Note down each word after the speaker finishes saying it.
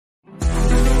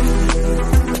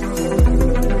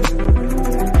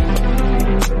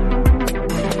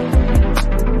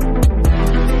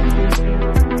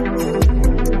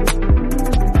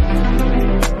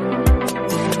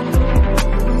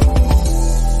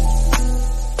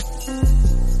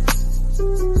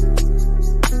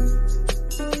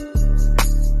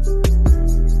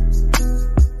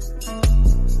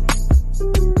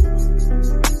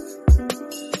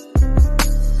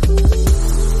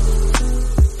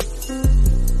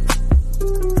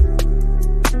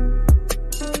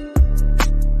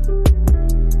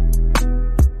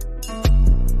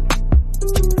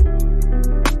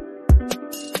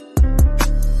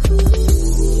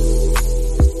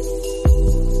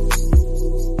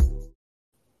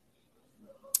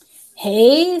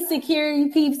Hey, security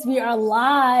peeps, we are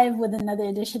live with another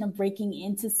edition of Breaking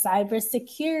Into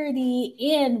Cybersecurity.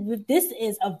 And this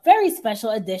is a very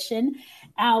special edition,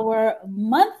 our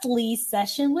monthly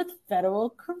session with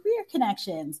Federal Career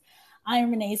Connections. I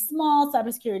am Renee Small,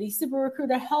 cybersecurity super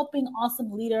recruiter, helping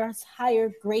awesome leaders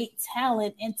hire great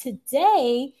talent. And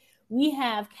today we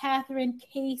have Catherine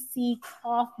Casey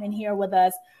Kaufman here with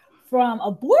us, from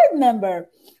a board member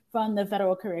from the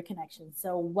Federal Career Connections.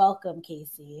 So welcome,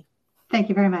 Casey. Thank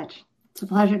you very much. It's a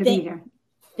pleasure to be here.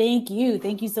 Thank you.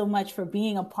 Thank you so much for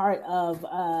being a part of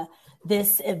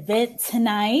this event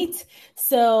tonight.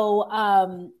 So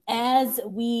as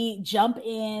we jump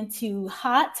into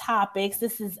hot topics,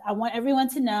 I want everyone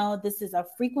to know this is a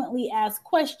frequently asked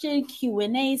question,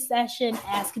 Q&A session,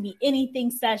 ask me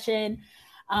anything session.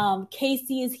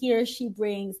 Casey is here. She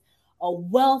brings a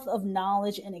wealth of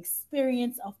knowledge and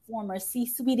experience, a former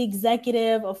C-suite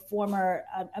executive,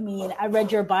 I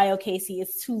read your bio, Casey.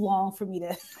 It's too long for me to,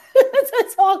 to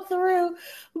talk through,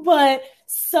 but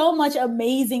so much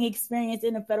amazing experience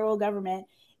in the federal government.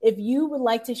 If you would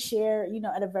like to share,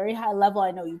 at a very high level, I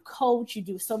know you coach, you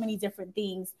do so many different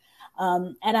things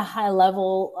at a high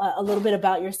level, a little bit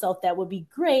about yourself, that would be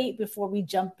great before we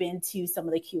jump into some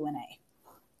of the Q&A.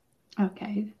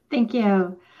 Okay, thank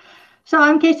you. So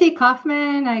I'm Casey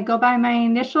Kaufman. I go by my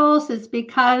initials. It's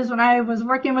because when I was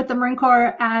working with the Marine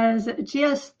Corps as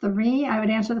GS3, I would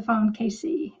answer the phone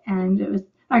Casey, and it was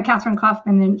Catherine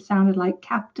Kaufman, and it sounded like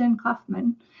Captain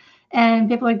Kaufman. And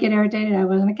people would get irritated. I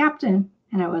wasn't a captain,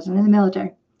 and I wasn't in the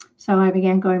military. So I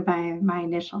began going by my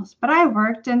initials. But I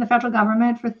worked in the federal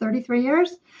government for 33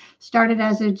 years, started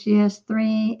as a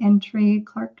GS3 entry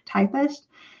clerk typist.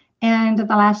 And the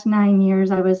last 9 years,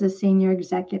 I was a senior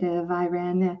executive. I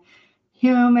ran the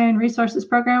Human Resources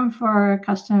Program for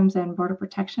Customs and Border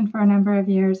Protection for a number of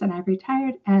years, and I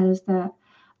retired as the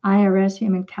IRS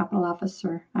Human Capital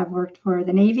Officer. I've worked for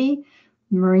the Navy,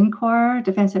 Marine Corps,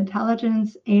 Defense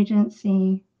Intelligence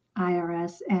Agency,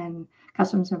 IRS, and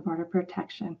Customs and Border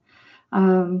Protection.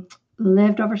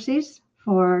 Lived overseas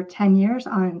for 10 years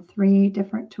on 3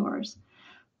 different tours.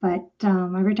 But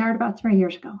I retired about 3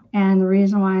 years ago. And the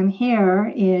reason why I'm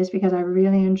here is because I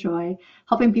really enjoy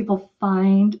helping people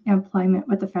find employment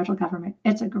with the federal government.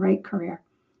 It's a great career.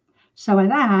 So with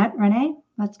that, Renee,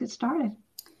 let's get started.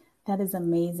 That is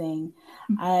amazing.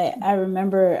 I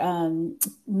remember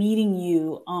meeting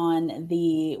you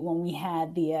when we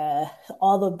had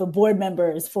all of the board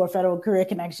members for Federal Career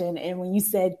Connection, and when you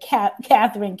said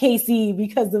Catherine Casey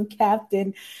because of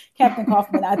Captain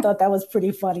Kaufman, I thought that was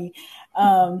pretty funny.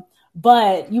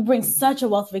 But you bring such a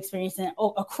wealth of experience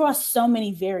across so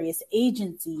many various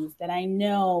agencies that I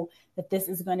know that this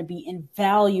is going to be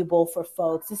invaluable for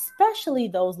folks, especially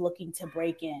those looking to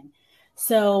break in.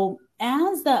 So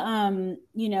as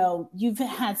you've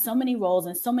had so many roles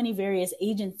in so many various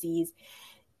agencies,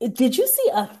 did you see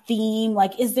a theme?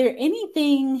 Like, is there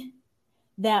anything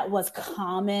that was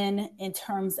common in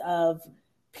terms of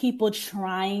people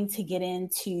trying to get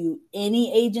into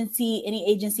any agency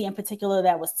in particular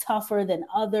that was tougher than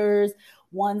others,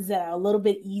 ones that are a little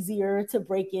bit easier to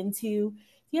break into? Do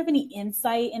you have any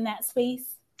insight in that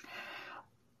space?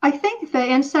 I think the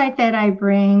insight that I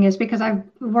bring is because I've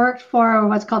worked for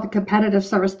what's called the competitive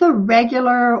service, the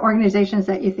regular organizations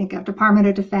that you think of, Department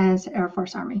of Defense, Air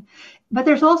Force, Army. But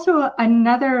there's also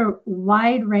another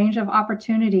wide range of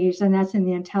opportunities, and that's in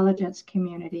the intelligence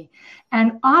community.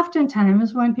 And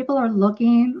oftentimes when people are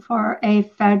looking for a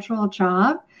federal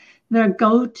job, their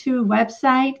go-to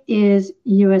website is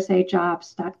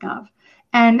usajobs.gov.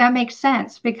 And that makes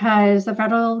sense because the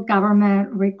federal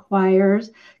government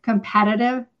requires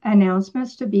competitive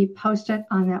announcements to be posted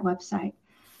on that website.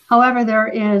 However, there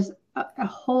is a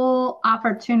whole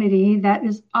opportunity that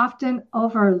is often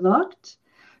overlooked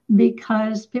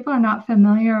because people are not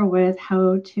familiar with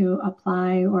how to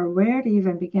apply or where to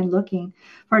even begin looking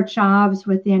for jobs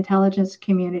with the intelligence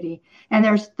community. And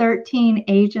there's 13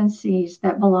 agencies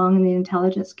that belong in the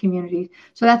intelligence community.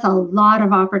 So that's a lot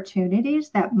of opportunities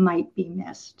that might be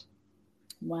missed.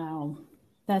 Wow.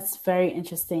 That's very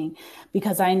interesting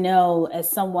because I know as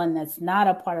someone that's not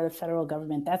a part of the federal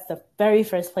government, that's the very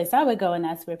first place I would go. And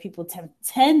that's where people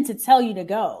tend to tell you to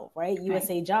go, right? Right.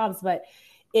 USA Jobs. But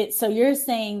so you're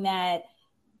saying that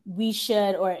we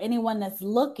should, or anyone that's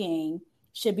looking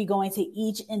should be going to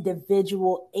each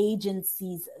individual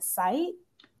agency's site?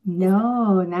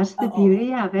 No, and that's the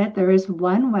beauty of it. There is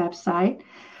one website,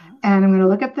 and I'm going to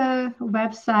look at the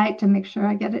website to make sure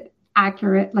I get it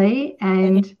accurately.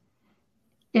 And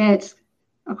it's,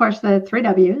 of course, the 3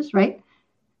 W's, right?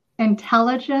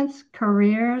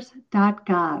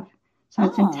 Intelligencecareers.gov. So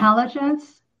it's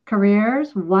intelligence,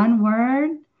 careers, one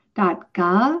word,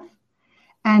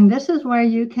 And this is where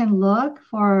you can look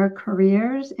for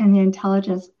careers in the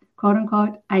intelligence, quote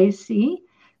unquote, IC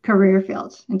career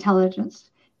fields.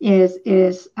 Intelligence is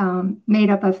made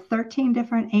up of 13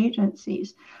 different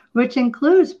agencies, which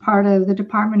includes part of the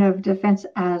Department of Defense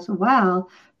as well.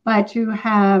 But you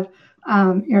have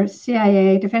your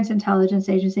CIA, Defense Intelligence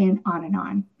Agency, and on and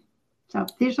on. So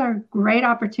these are great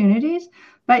opportunities.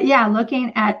 But yeah,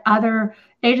 looking at other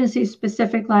agencies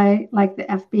specifically, like the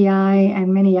FBI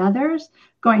and many others,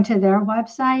 going to their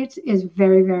websites is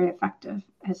very, very effective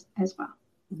as well.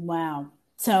 Wow.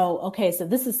 So, okay, so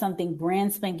this is something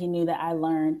brand spanking new that I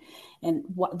learned. And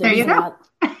there you go.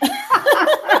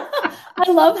 I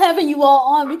love having you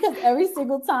all on because every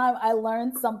single time I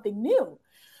learn something new.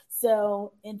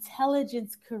 So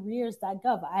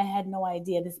intelligencecareers.gov, I had no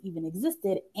idea this even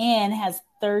existed, and has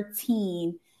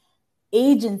 13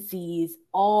 agencies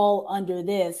all under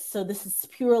this. So this is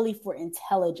purely for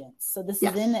intelligence. So this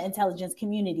is in the intelligence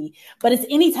community, but it's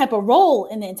any type of role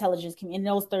in the intelligence community in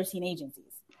those 13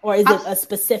 agencies, or is it a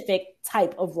specific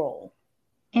type of role?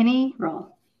 Any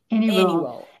role.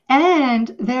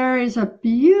 And there is a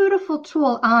beautiful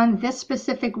tool on this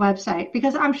specific website,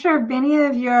 because I'm sure many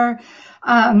of your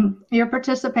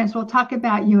participants will talk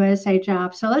about USA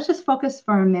Jobs. So let's just focus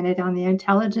for a minute on the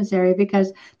intelligence area,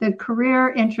 because the career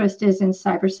interest is in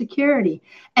cybersecurity.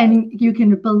 And you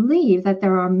can believe that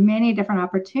there are many different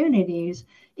opportunities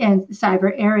in the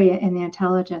cyber area in the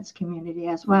intelligence community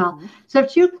as well. Mm-hmm. So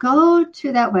if you go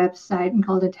to that website and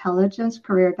called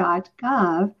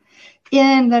intelligencecareer.gov,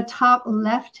 in the top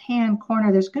left-hand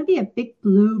corner, there's going to be a big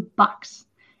blue box,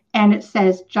 and it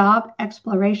says Job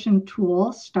Exploration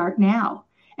Tool, Start Now.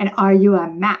 And are you a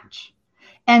match?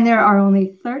 And there are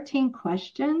only 13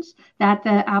 questions that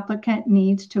the applicant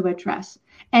needs to address.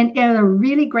 And they're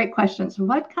really great questions.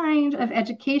 What kind of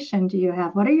education do you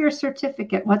have? What are your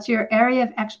certificate? What's your area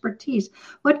of expertise?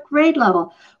 What grade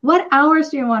level? What hours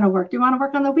do you want to work? Do you want to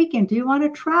work on the weekend? Do you want to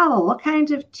travel? What kind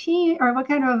of team or what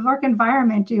kind of work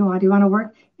environment do you want? Do you want to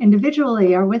work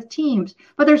individually or with teams?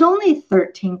 But there's only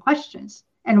 13 questions.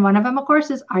 And one of them, of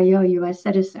course, is, are you a U.S.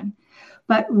 citizen?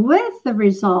 But with the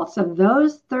results of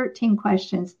those 13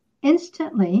 questions,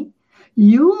 instantly,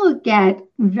 you will get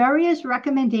various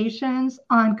recommendations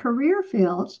on career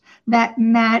fields that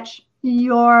match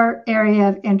your area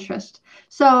of interest.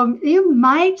 So you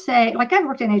might say, like, I've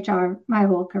worked in HR my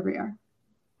whole career.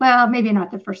 Well, maybe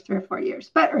not the first 3 or 4 years,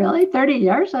 but really 30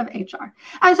 years of HR.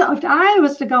 And so if I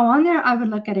was to go on there, I would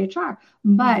look at HR.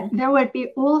 But there would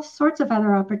be all sorts of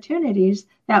other opportunities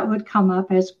that would come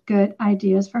up as good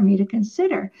ideas for me to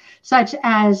consider, such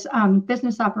as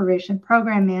business operation,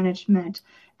 program management,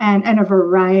 and a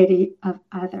variety of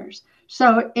others.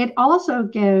 So it also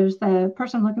gives the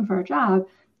person looking for a job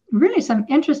really some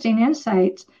interesting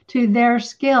insights to their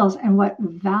skills and what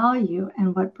value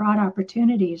and what broad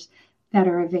opportunities that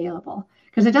are available.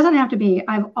 Because it doesn't have to be,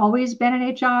 I've always been in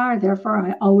HR, therefore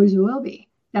I always will be.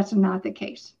 That's not the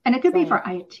case. And it could be for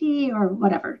IT or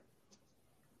whatever.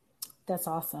 That's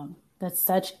awesome. That's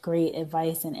such great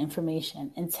advice and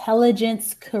information.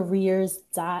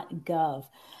 Intelligencecareers.gov.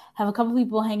 Have a couple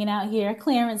people hanging out here.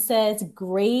 Clarence says,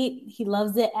 great. He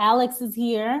loves it. Alex is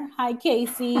here. Hi,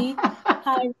 Casey.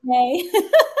 Hi, Ray.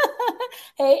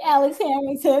 Hey, Alex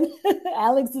Harrington.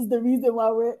 Alex is the reason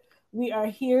why we are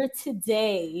here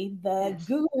today, the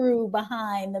guru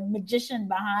behind, the magician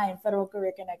behind Federal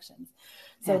Career Connections.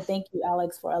 So thank you,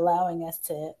 Alex, for allowing us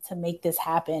to make this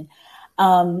happen.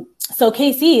 So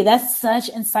Casey, that's such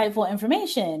insightful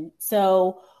information.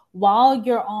 So while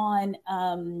you're on,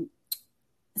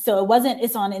 it's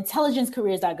on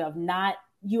intelligencecareers.gov, not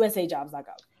usajobs.gov,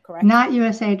 correct? Not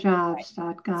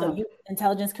usajobs.gov. Right. So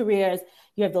intelligence careers,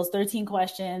 you have those 13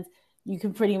 questions. You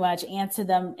can pretty much answer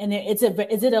them. And is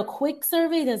it a quick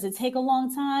survey? Does it take a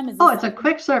long time? It's a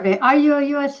quick survey. Are you a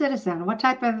U.S. citizen? What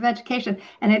type of education?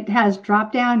 And it has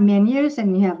drop-down menus,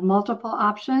 and you have multiple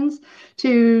options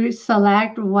to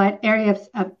select what area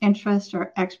of interest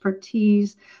or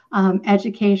expertise,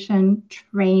 education,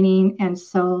 training, and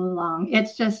so long.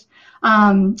 It's just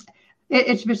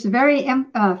it's just very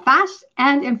fast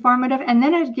and informative. And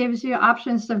then it gives you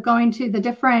options of going to the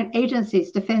different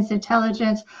agencies: Defense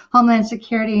Intelligence, Homeland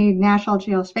Security, National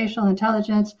Geospatial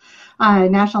Intelligence,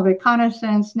 National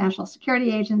Reconnaissance, National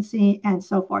Security Agency, and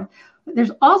so forth.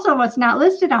 There's also, what's not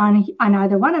listed on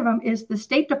either one of them is the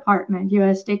State Department.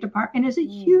 U.S. State Department is a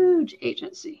huge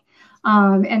agency,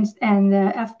 and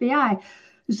the FBI.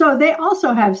 So they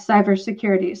also have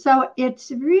cybersecurity. So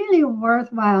it's really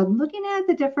worthwhile looking at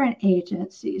the different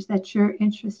agencies that you're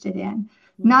interested in,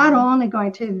 not only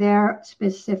going to their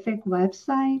specific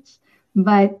websites,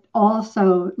 but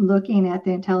also looking at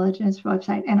the intelligence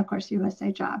website and, of course,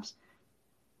 USA Jobs.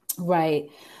 Right.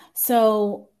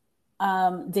 So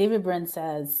David Brin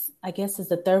says, I guess it's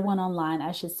the third one online.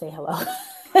 I should say hello.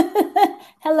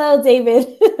 Hello,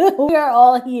 David. We are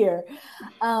all here.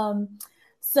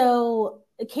 So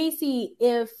Casey,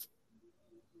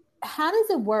 how does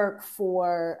it work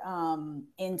for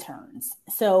interns?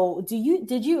 So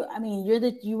I mean,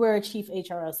 you were a chief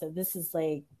HRO, so this is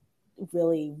like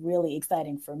really, really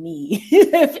exciting for me,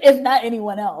 if not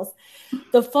anyone else.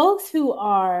 The folks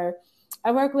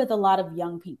I work with a lot of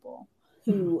young people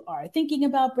who are thinking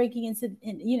about breaking into,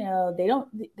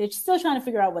 they're still trying to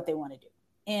figure out what they want to do.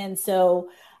 And so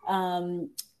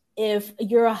if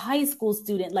you're a high school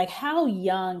student, like how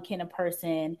young can a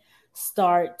person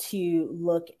start to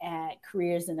look at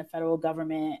careers in the federal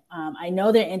government? I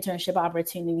know there are internship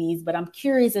opportunities, but I'm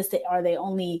curious as to, are they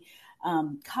only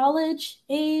college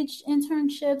age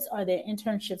internships? Are there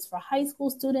internships for high school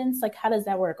students? Like, how does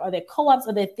that work? Are there co-ops?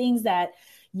 Are there things that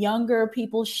younger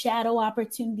people, shadow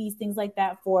opportunities, things like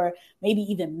that for maybe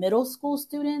even middle school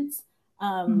students?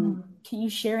 Can you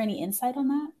share any insight on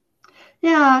that?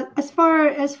 Yeah, as far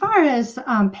as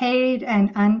paid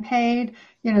and unpaid,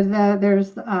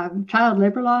 there's child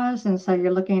labor laws, and so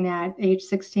you're looking at age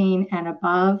 16 and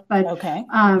above. But okay.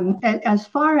 As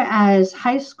far as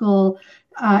high school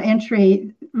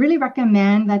entry, really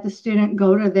recommend that the student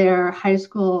go to their high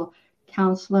school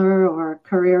counselor or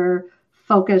career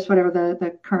focus, whatever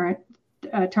the current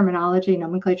terminology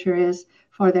nomenclature is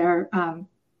for their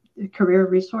career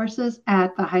resources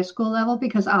at the high school level,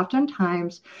 because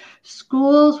oftentimes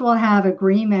schools will have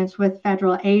agreements with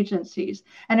federal agencies.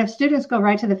 And if students go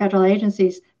right to the federal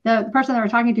agencies, the person that we're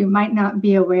talking to might not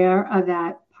be aware of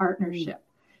that partnership.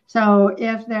 So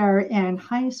if they're in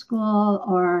high school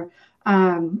or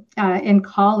in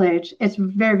college, it's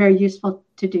very, very useful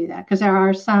to do that, because there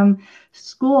are some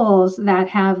schools that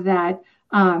have that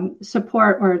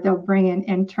support where they'll bring in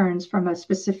interns from a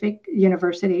specific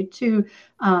university to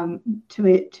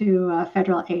a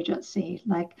federal agency,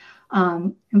 like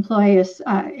EPA,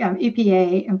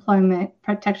 Employment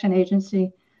Protection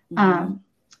Agency,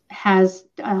 has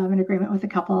an agreement with a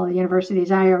couple of universities.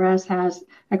 IRS has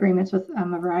agreements with a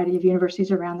variety of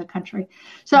universities around the country.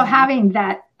 So having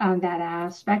that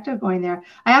aspect of going there,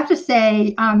 I have to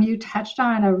say, you touched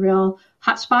on a real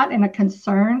hotspot and a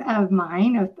concern of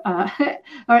mine, or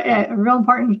a real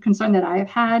important concern that I have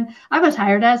had. I was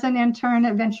hired as an intern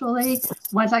eventually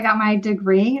once I got my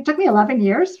degree. It took me 11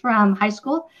 years from high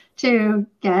school to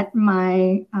get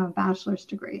my bachelor's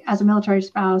degree. As a military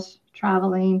spouse,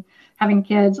 traveling, having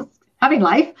kids, having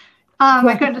life,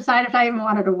 I couldn't decide if I even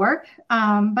wanted to work.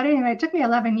 But anyway, it took me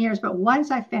 11 years. But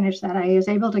once I finished that, I was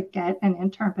able to get an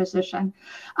intern position.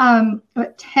 10,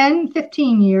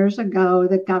 15 years ago,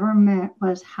 the government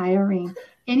was hiring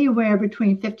anywhere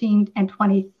between 15 and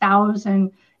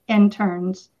 20,000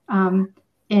 interns in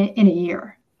a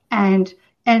year. And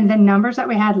the numbers that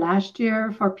we had last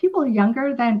year for people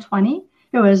younger than 20,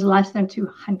 it was less than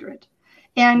 200.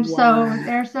 And so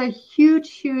there's a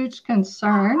huge, huge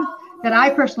concern that I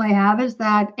personally have, is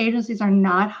that agencies are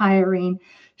not hiring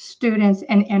students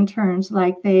and interns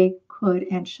like they could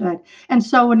and should. And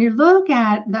so when you look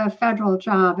at the federal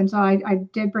job, and so I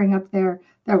did bring up their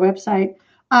website,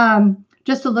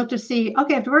 just to look to see,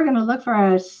 okay, if we're going to look for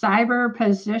a cyber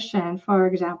position, for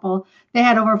example, they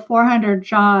had over 400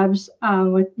 jobs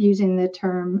with using the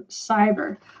term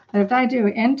cyber. But if I do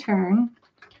intern,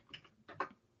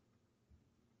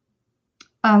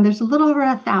 there's a little over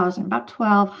 1,000, about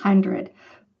 1,200.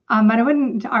 But I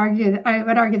would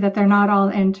argue that they're not all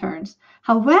interns.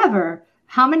 However,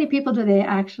 how many people do they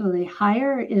actually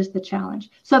hire is the challenge.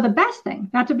 So the best thing,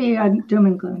 not to be a doom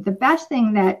and gloom, the best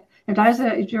thing that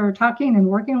if you're talking and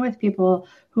working with people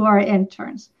who are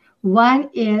interns, one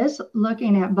is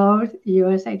looking at both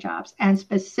USA Jobs and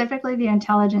specifically the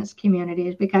intelligence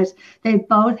communities, because they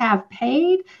both have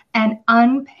paid and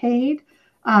unpaid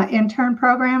intern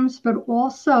programs, but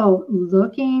also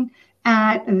looking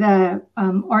at the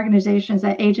organizations,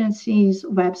 the agencies'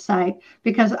 website,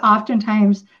 because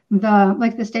oftentimes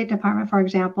like the State Department, for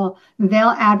example,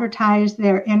 they'll advertise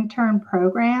their intern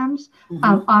programs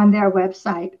on their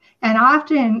website. And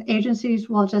often agencies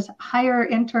will just hire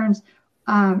interns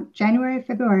January,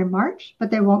 February, March,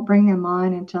 but they won't bring them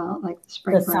on until like the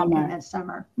spring break and then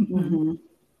summer.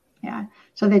 Yeah.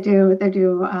 So they do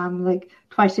like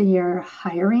twice a year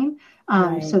hiring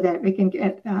so that we can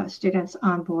get students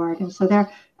on board. And so they're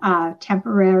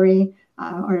temporary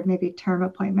or maybe term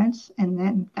appointments. And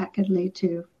then that could lead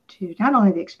to not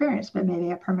only the experience, but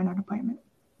maybe a permanent appointment.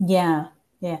 Yeah.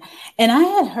 Yeah. And I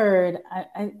had heard,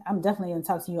 I'm definitely going to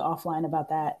talk to you offline about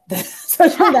that,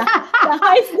 especially the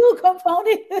high school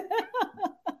component.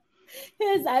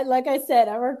 Like I said,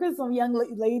 I work with some young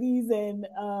ladies and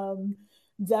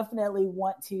definitely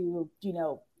want to,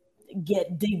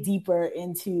 dig deeper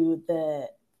into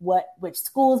which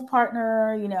schools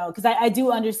partner, because I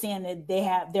do understand that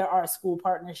there are school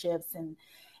partnerships and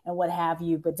what have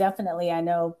you, but definitely I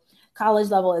know college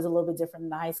level is a little bit different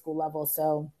than the high school level.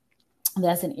 So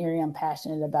that's an area I'm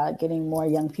passionate about, getting more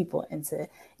young people into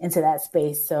that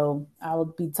space. So I'll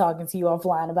be talking to you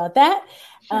offline about that.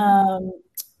 Sure.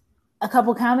 A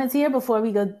couple comments here before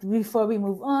we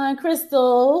move on.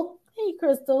 Crystal, hey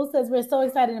Crystal, says we're so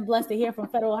excited and blessed to hear from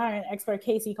federal hiring expert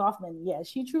Casey Kaufman. Yeah,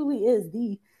 she truly is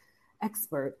the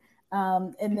expert.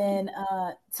 And then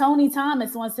Tony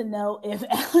Thomas wants to know if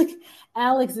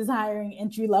Alex is hiring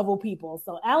entry-level people.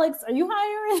 So Alex, are you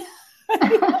hiring?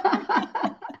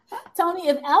 Tony,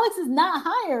 if Alex is not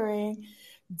hiring,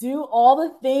 do all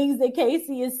the things that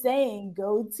Casey is saying.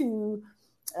 Go to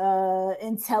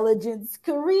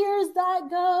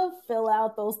intelligencecareers.gov, fill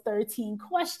out those 13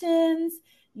 questions,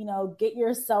 get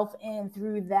yourself in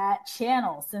through that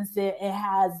channel, since it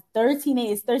has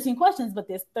 13 questions, but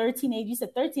there's 13, you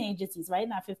said 13 agencies, right?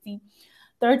 Not 15,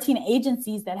 13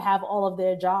 agencies that have all of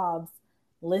their jobs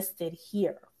listed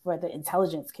here for the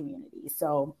intelligence community.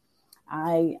 So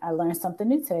I learned something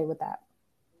new today with that.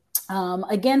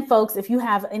 Again, folks, if you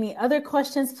have any other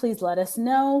questions, please let us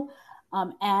know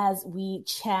as we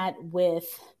chat with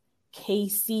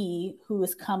Casey, who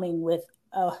is coming with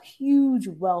a huge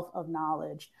wealth of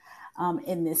knowledge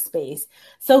in this space.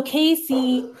 So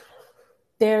Casey,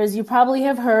 you probably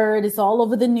have heard, it's all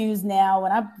over the news now.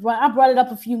 When I brought it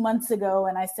up a few months ago,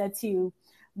 and I said to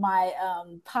my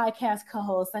podcast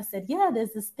co-host, I said, yeah,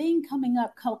 there's this thing coming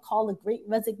up called the Great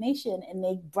Resignation, and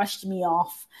they brushed me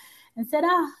off and said,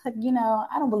 I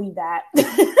don't believe that.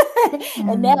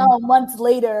 And now months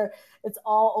later, it's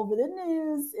all over the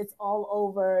news. It's all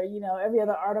over, every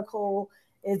other article.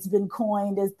 It's been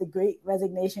coined as the Great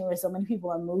Resignation, where so many people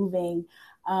are moving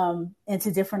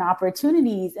into different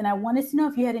opportunities. And I wanted to know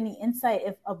if you had any insight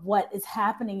of what is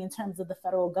happening in terms of the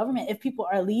federal government, if people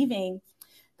are leaving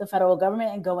the federal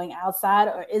government and going outside,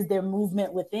 or is there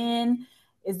movement within?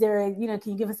 Is there,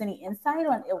 can you give us any insight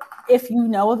on if you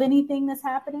know of anything that's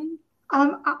happening?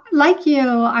 Like you,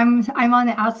 I'm on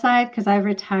the outside because I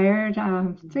retired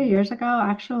 3 years ago,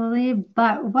 actually.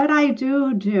 But what I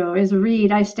do is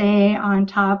read. I stay on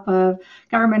top of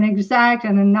Government Exec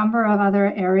and a number of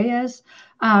other areas.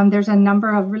 There's a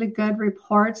number of really good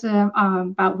reports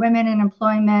about women in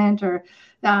employment or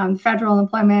federal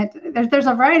employment. There's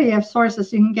a variety of sources,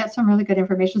 so you can get some really good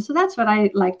information. So that's what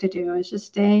I like to do, is just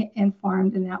stay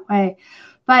informed in that way.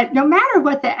 But no matter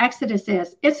what the exodus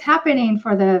is, it's happening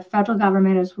for the federal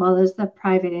government as well as the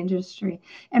private industry.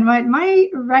 And what my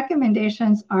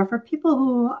recommendations are for people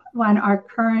who are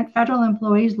current federal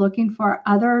employees looking for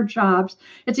other jobs,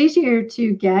 it's easier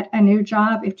to get a new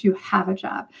job if you have a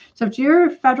job. So if you're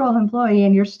a federal employee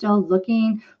and you're still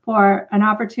looking for an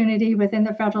opportunity within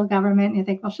the federal government and you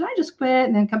think, well, should I just quit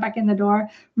and then come back in the door?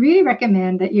 Really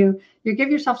recommend that you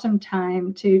give yourself some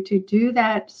time to do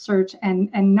that search and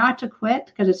not to quit,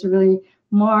 because it's really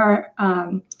more,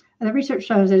 the research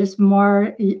shows that it's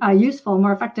more useful,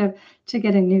 more effective to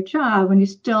get a new job when you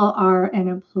still are an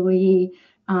employee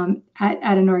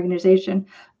at an organization.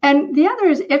 And the other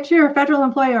is, if you're a federal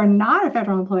employee or not a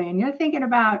federal employee and you're thinking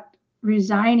about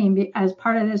resigning as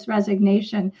part of this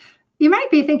resignation, you might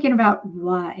be thinking about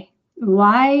why.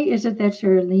 Why is it that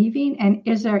you're leaving? And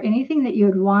is there anything that you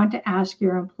would want to ask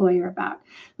your employer about?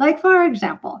 Like, for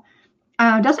example,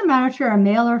 it doesn't matter if you're a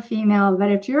male or female, but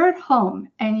if you're at home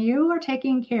and you are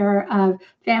taking care of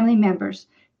family members,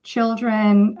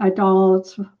 children,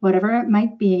 adults, whatever it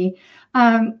might be,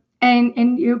 and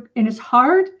it's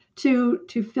hard to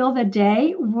fill the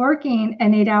day working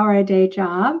an 8-hour-a-day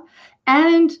job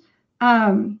and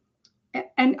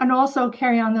also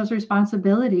carry on those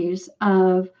responsibilities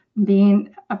of being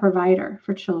a provider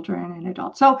for children and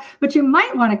adults. So what you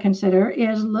might want to consider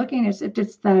is looking at if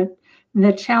it's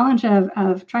the challenge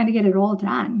of trying to get it all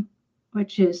done,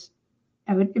 which is,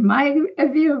 in my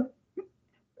view,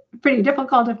 pretty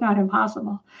difficult, if not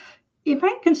impossible. You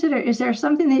might consider, is there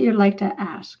something that you'd like to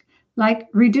ask, like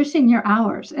reducing your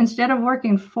hours? Instead of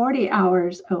working 40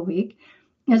 hours a week,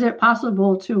 is it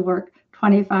possible to work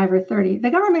 25 or 30?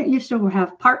 The government used to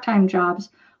have part-time jobs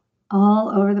all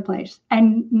over the place.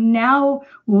 And now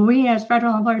we as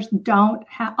federal employers don't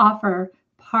offer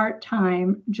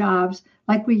part-time jobs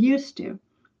like we used to.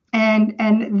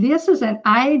 And this is an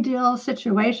ideal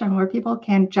situation where people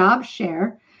can job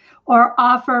share, or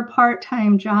offer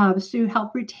part-time jobs to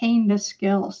help retain the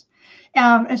skills.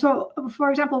 And so, for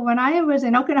example, when I was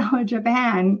in Okinawa,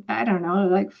 Japan, I don't know,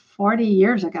 like 40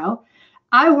 years ago,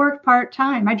 I worked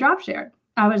part-time. I job shared.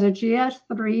 I was a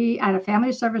GS3 at a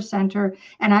family service center,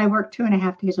 and I worked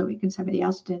 2.5 days a week, and somebody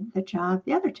else did the job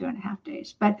the other 2.5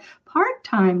 days. But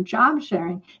part-time job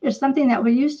sharing is something that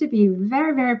used to be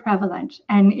very, very prevalent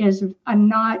and is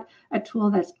not a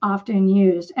tool that's often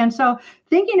used. And so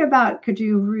thinking about, could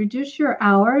you reduce your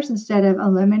hours instead of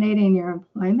eliminating your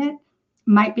employment,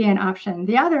 might be an option.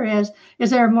 The other is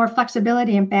there more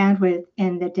flexibility and bandwidth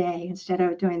in the day instead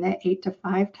of doing the 8 to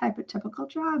 5 type of typical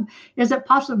job? Is it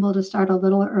possible to start a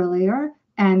little earlier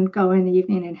and go in the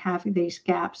evening and have these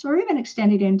gaps, or even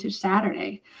extend it into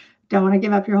Saturday? Don't want to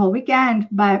give up your whole weekend,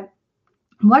 but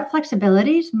what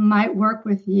flexibilities might work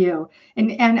with you?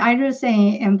 And I just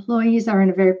say employees are in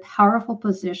a very powerful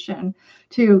position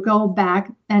to go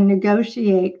back and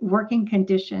negotiate working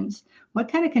conditions. What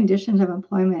kind of conditions of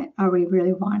employment are we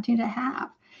really wanting to have?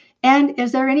 And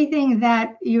is there anything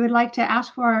that you would like to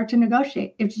ask for to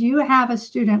negotiate? If you have a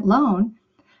student loan,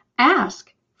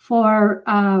 ask for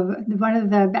one of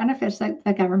the benefits that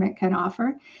the government can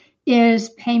offer is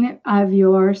payment of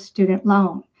your student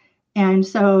loan. And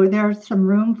so there's some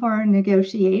room for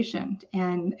negotiation,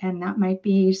 and that might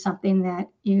be something that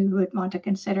you would want to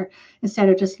consider instead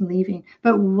of just leaving.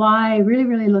 But why really,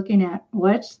 really looking at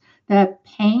what's the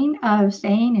pain of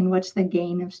staying and what's the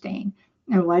gain of staying,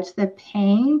 and what's the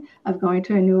pain of going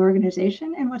to a new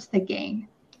organization and what's the gain.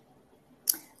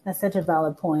 That's such a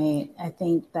valid point. I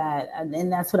think that,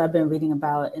 and that's what I've been reading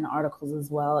about in articles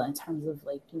as well, in terms of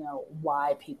like,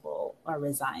 why people are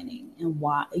resigning and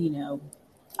why,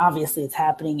 obviously it's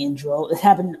happening in droves. It's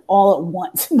happening all at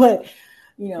once, but,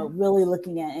 really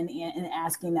looking at and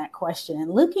asking that question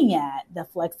and looking at the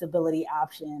flexibility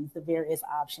options, the various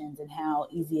options, and how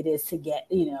easy it is to get,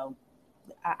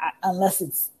 unless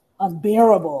it's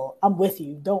unbearable, I'm with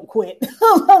you. Don't quit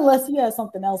unless you have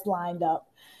something else lined up.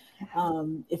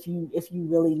 If you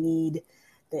really need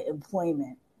the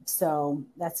employment. So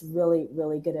that's really,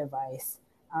 really good advice.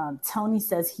 Tony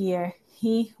says here,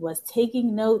 he was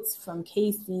taking notes from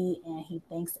Casey and he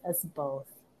thanks us both.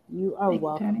 You are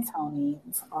welcome, Tony.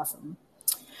 It's awesome.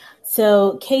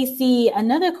 So Casey,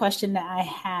 another question that I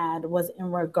had was in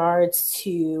regards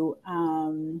to,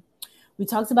 we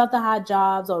talked about the hot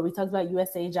jobs, or we talked about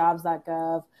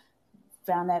usajobs.gov,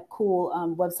 found that cool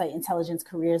website,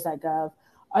 intelligencecareers.gov.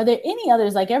 Are there any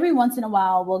others? Like every once in a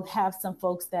while, we'll have some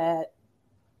folks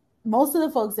most of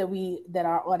the folks that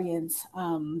our audience,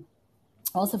 most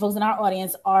of the folks in our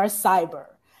audience are cyber.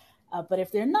 But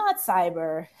if they're not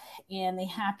cyber and they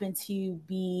happen to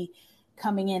be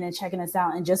coming in and checking us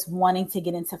out and just wanting to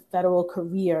get into federal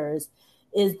careers,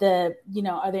 are there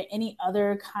any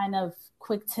other kind of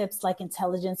quick tips like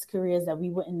intelligence careers that we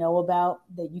wouldn't know about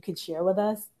that you could share with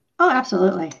us? Oh,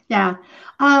 absolutely. Yeah.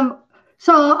 So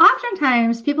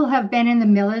oftentimes people have been in the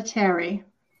military,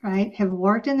 right? Have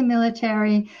worked in the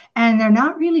military, and they're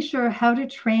not really sure how to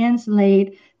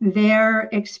translate their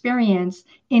experience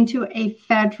into a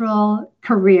federal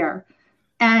career.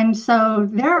 And so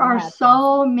there are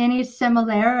so many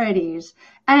similarities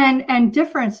and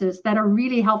differences that are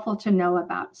really helpful to know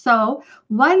about. So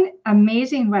one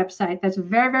amazing website that's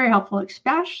very, very helpful,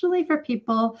 especially for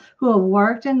people who have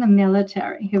worked in the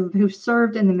military, who've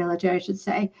served in the military, I should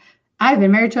say. I've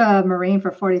been married to a Marine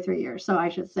for 43 years, so I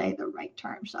should say the right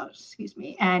term. So excuse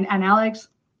me. And Alex,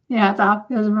 it's off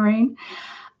as a Marine.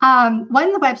 One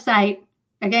the website,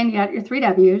 again, you got your 3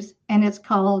 W's, and it's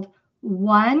called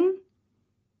One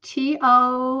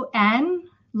TON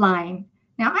Line.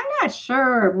 Now, I'm not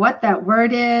sure what that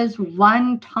word is,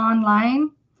 One TON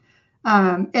Line.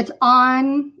 It's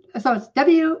on, so it's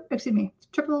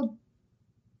triple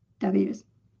W's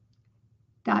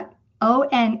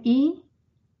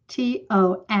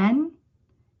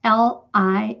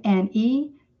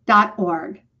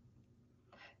ONETONLINE.org.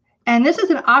 And this is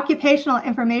an occupational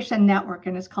information network,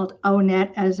 and it's called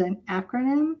ONET as an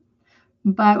acronym.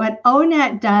 But what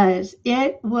ONET does,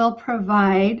 it will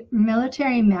provide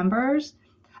military members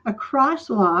a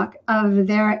crosswalk of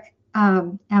their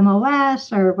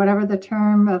MOS, or whatever the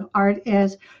term of art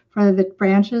is for the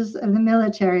branches of the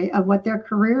military, of what their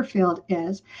career field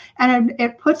is. And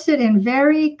it puts it in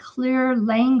very clear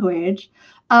language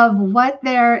of what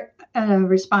their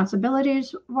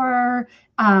responsibilities were.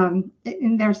 And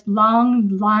there's long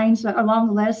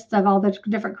lists of all the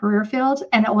different career fields,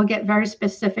 and it will get very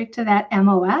specific to that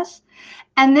MOS.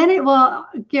 And then it will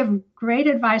give great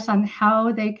advice on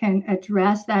how they can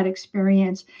address that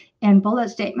experience in bullet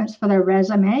statements for their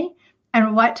resume,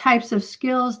 and what types of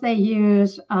skills they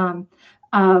use,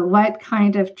 what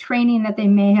kind of training that they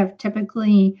may have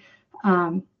typically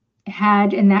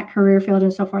had in that career field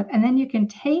and so forth. And then you can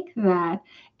take that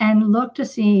and look to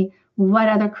see what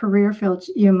other career fields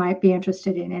you might be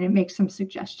interested in, and it makes some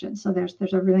suggestions. So there's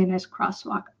a really nice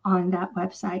crosswalk on that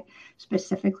website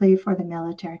specifically for the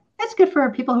military. It's good for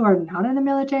people who are not in the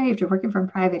military. If you're working for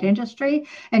private industry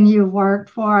and you've worked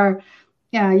for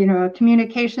a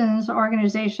communications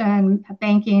organization,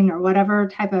 banking, or whatever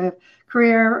type of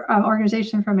career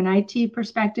organization from an IT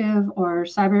perspective or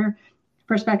cyber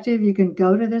perspective, you can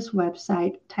go to this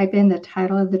website, type in the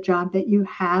title of the job that you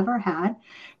have or had,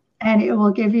 and it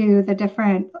will give you the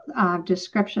different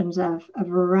descriptions of a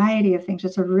variety of things.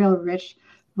 It's a real rich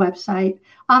website,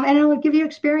 and it will give you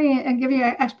experience and give you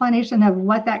an explanation of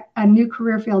what a new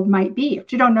career field might be.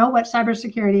 If you don't know what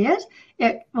cybersecurity is,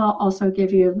 it will also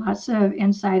give you lots of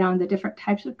insight on the different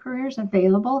types of careers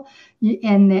available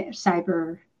in the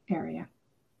cyber area.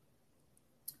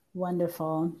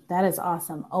 Wonderful. That is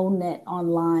awesome.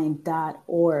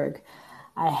 onetonline.org.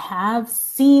 I have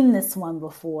seen this one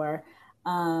before.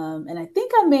 And I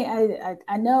think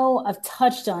I know I've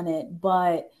touched on it,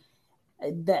 but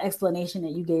the explanation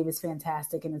that you gave is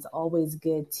fantastic. And it's always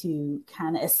good to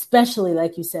kind of, especially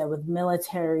like you said, with the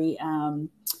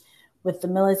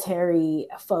military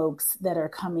folks that are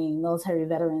coming, military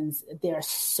veterans, there are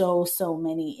so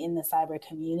many in the cyber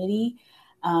community.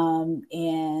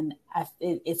 And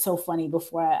it's so funny.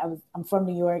 Before I'm from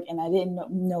New York, and I didn't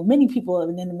know many people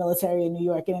in the military in New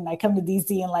York, and then I come to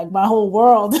DC and like my whole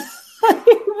world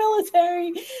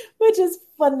military, which is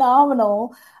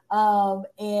phenomenal.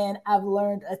 And I've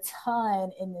learned a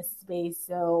ton in this space.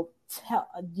 So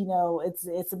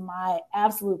it's my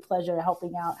absolute pleasure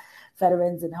helping out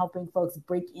veterans and helping folks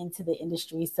break into the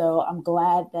industry. So I'm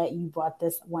glad that you brought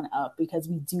this one up, because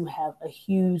we do have a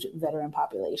huge veteran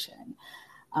population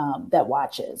that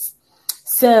watches.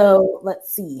 So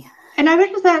let's see. And I would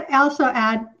just also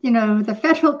add, the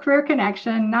Federal Career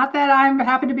Connection, not that I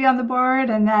happen to be on the board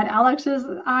and that Alex is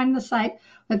on the site,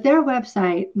 but the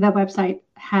website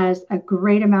has a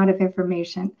great amount of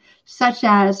information, such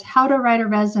as how to write a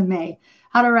resume,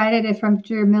 how to write it from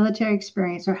your military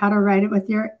experience, or how to write it with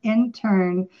your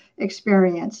intern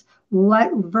experience,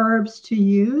 what verbs to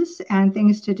use and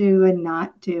things to do and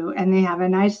not do. And they have a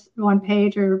nice 1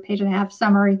 page or page and a half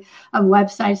summary of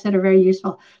websites that are very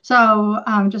useful. So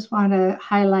just want to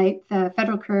highlight the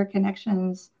Federal Career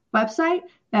Connections website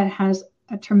that has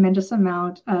a tremendous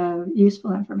amount of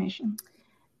useful information.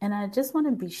 And I just want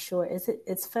to be sure,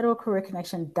 it's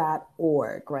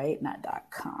federalcareerconnection.org, right? Not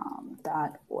 .com,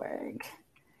 .org.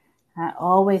 I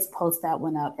always post that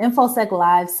one up. InfoSec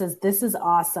Live says, this is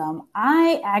awesome.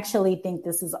 I actually think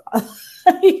this is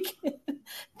thank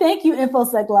you,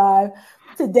 InfoSec Live.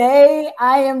 Today,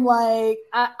 I am like,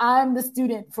 I'm the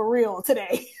student for real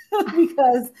today,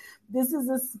 because this is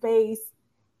a space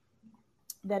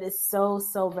that is so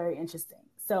very interesting.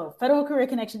 So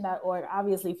federalcareerconnection.org,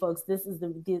 obviously, folks, this is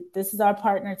our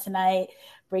partner tonight,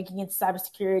 Breaking into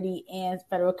Cybersecurity and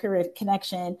Federal Career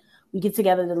Connection. We get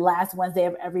together the last Wednesday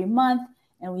of every month,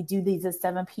 and we do these at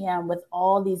 7 p.m. with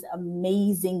all these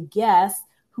amazing guests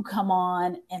who come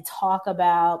on and talk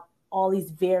about all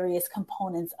these various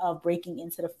components of breaking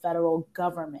into the federal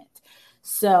government.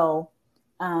 So,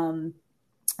 and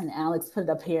Alex put it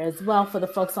up here as well for the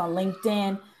folks on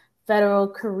LinkedIn,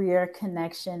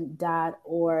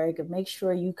 federalcareerconnection.org. Make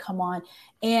sure you come on.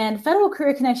 And Federal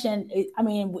Career Connection,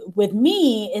 with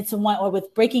me, it's one, or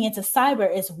with Breaking into Cyber,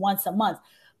 it's once a month.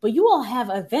 But you all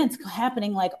have events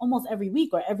happening like almost every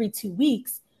week or every 2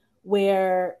 weeks,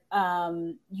 where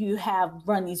you have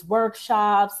run these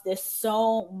workshops. There's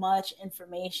so much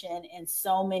information and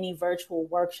so many virtual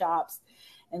workshops.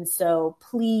 And so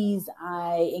please,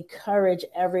 I encourage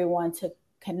everyone to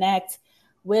connect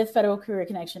with Federal Career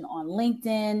Connection on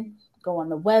LinkedIn. Go on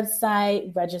the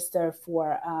website, register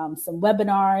for some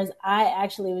webinars. I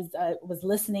actually was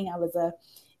listening. I was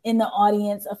in the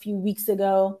audience a few weeks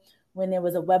ago when there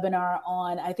was a webinar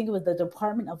on, I think it was the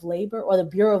Department of Labor or the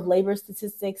Bureau of Labor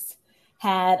Statistics,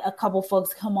 had a couple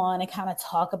folks come on and kind of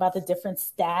talk about the different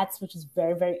stats, which is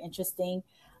very, very interesting,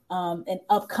 and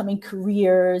upcoming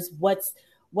careers, what's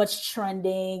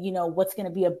trending, what's going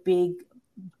to be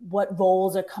what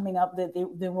roles are coming up that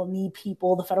they will need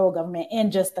people, the federal government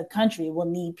and just the country will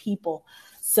need people.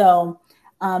 So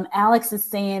Alex is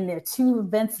saying there are 2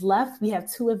 events left. We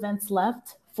have 2 events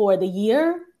left for the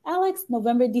year, Alex,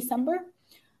 November, December.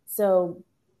 So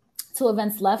 2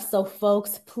 events left. So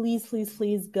folks, please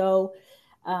go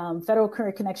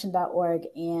federalcareerconnection.org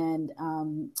and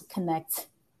connect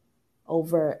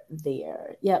over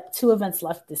there. Yep, 2 events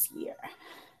left this year.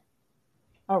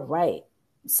 All right.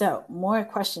 So more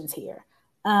questions here.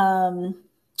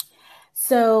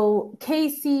 So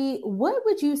Casey, what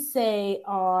would you say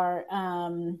are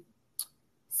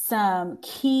some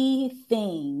key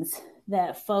things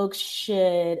that folks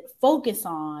should focus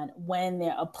on when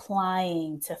they're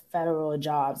applying to federal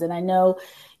jobs? And I know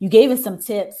you gave us some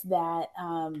tips that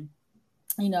I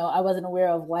wasn't aware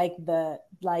of, like the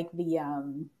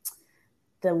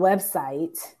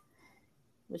website.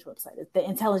 Which website is the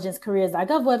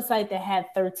intelligencecareers.gov website that had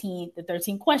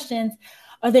 13 questions.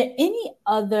 Are there any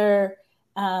other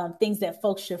things that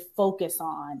folks should focus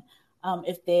on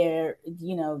if they're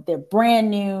brand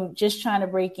new, just trying to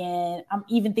break in? I'm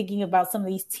even thinking about some of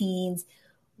these teens.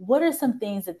 What are some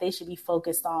things that they should be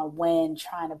focused on when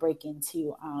trying to break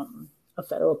into a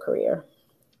federal career?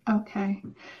 Okay.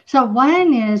 So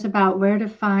one is about where to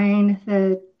find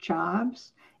the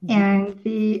jobs, and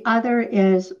the other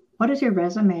is, what does your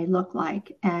resume look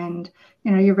like? And,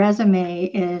 your resume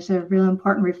is a real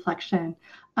important reflection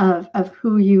of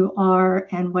who you are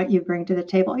and what you bring to the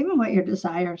table, even what your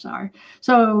desires are.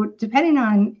 So depending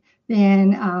on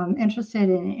being interested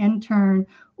in an intern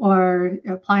or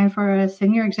applying for a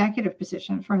senior executive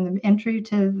position, from the entry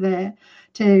to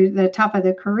the top of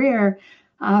the career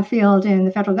field in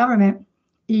the federal government,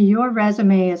 your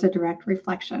resume is a direct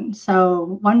reflection.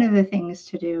 So one of the things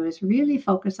to do is really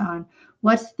focus on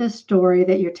what's the story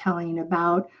that you're telling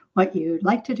about what you'd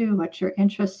like to do, what your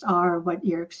interests are, what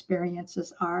your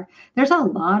experiences are. There's a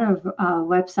lot of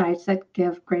websites that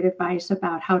give great advice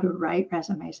about how to write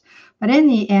resumes. But in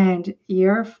the end,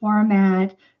 your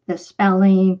format, the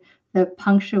spelling, the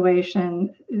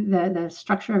punctuation, the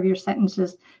structure of your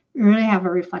sentences really have a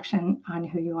reflection on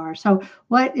who you are. So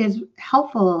what is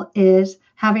helpful is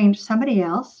having somebody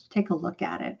else take a look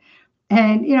at it.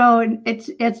 And,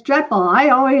 it's dreadful. I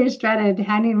always dreaded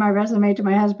handing my resume to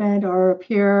my husband or a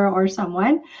peer or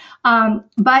someone.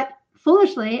 But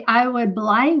foolishly, I would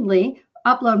blindly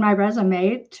upload my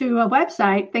resume to a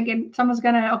website thinking someone's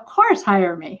going to, of course,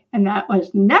 hire me. And that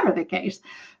was never the case.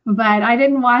 But I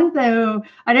didn't want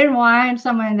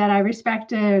someone that I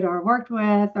respected or worked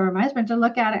with, or my husband, to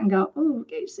look at it and go, "Oh,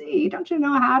 Casey, don't you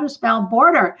know how to spell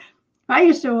border?" I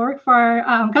used to work for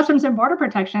Customs and Border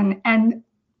Protection, and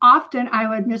often I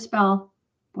would misspell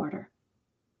border.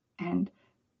 And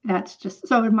that's just,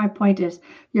 so my point is,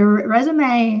 your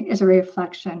resume is a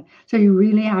reflection. So you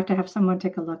really have to have someone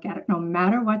take a look at it, no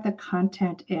matter what the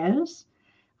content is,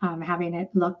 having it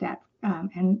looked at,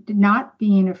 and not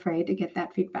being afraid to get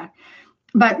that feedback.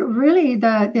 But really,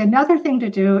 the another thing to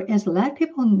do is let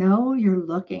people know you're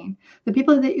looking. The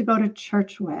people that you go to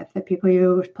church with, the people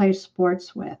you play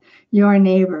sports with, your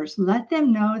neighbors, let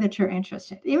them know that you're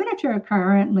interested. Even if you're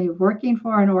currently working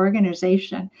for an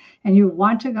organization and you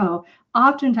want to go,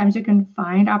 oftentimes you can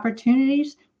find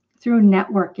opportunities through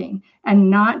networking and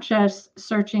not just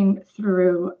searching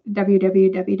through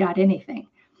www.anything.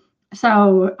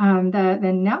 So the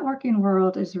networking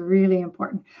world is really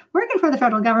important. Working for the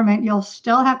federal government, you'll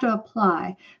still have to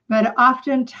apply, but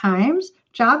oftentimes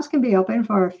jobs can be open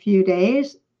for a few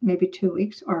days, maybe 2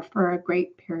 weeks, or for a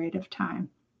great period of time.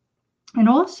 And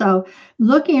also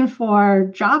looking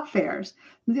for job fairs.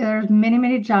 There's many,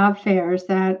 many job fairs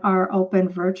that are open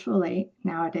virtually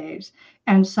nowadays.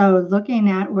 And so looking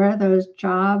at where those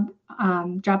job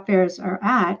fairs are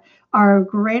at are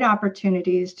great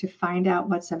opportunities to find out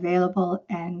what's available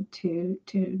and to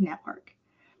network.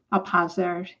 I'll pause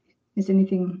there. Is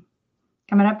anything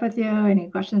coming up with you? Any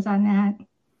questions on that?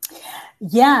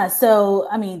 Yeah. So,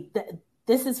 I mean,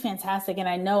 this is fantastic. And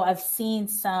I know I've seen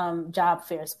some job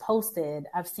fairs posted.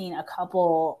 I've seen a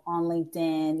couple on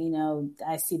LinkedIn,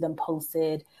 I see them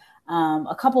posted.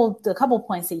 A couple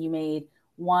points that you made,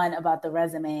 one about the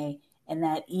resume, and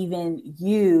that even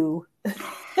you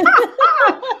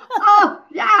oh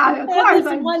yeah, of course.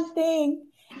 That's one thing.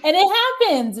 And it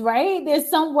happens, right? There's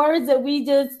some words that we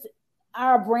just,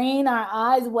 our brain, our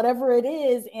eyes, whatever it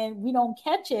is, and we don't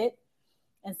catch it,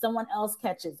 and someone else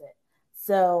catches it.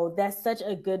 So that's such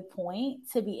a good point,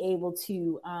 to be able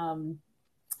to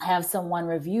have someone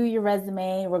review your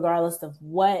resume, regardless of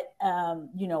what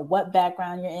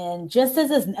background you're in, just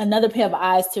as another pair of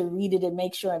eyes to read it and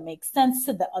make sure it makes sense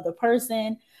to the other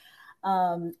person.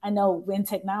 I know in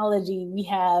technology, we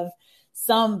have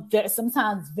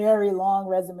sometimes very long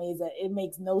resumes that it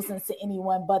makes no sense to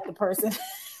anyone but the person,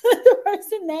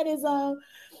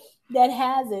 that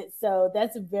has it. So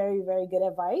that's very, very good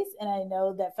advice. And I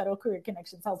know that Federal Career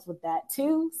Connections helps with that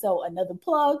too. So another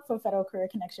plug for Federal Career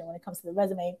Connection when it comes to the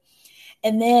resume.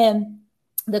 And then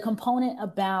the component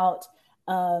about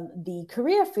the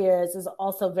career fairs is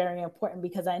also very important,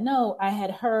 because I know I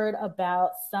had heard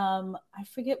about some, I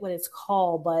forget what it's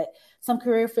called, but some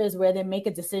career fairs where they make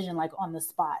a decision like on the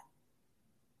spot.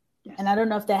 Yes. And I don't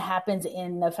know if that happens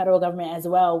in the federal government as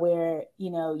well, where,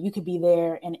 you could be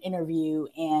there and interview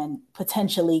and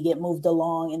potentially get moved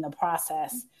along in the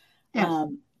process. Yes,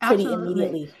 pretty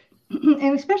immediately.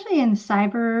 And especially in the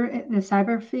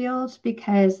cyber fields,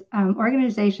 because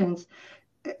organizations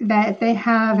that they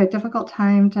have a difficult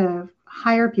time to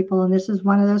hire people, and this is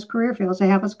one of those career fields, they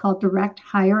have what's called direct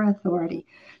hire authority.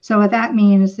 So what that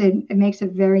means, it makes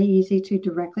it very easy to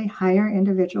directly hire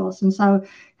individuals. And so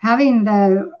having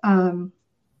the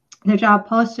job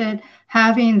posted,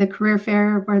 having the career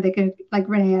fair where they could, like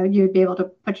Renee, you'd be able to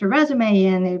put your resume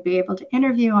in, they'd be able to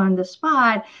interview on the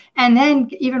spot, and then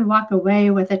even walk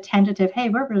away with a tentative, hey,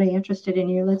 we're really interested in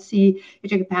you. Let's see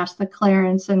if you can pass the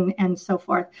clearance and so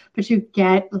forth. But you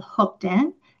get hooked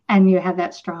in, and you have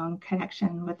that strong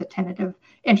connection with a tentative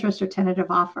interest or tentative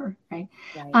offer, right?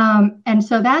 And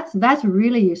so that's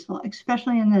really useful,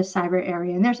 especially in the cyber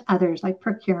area. And there's others like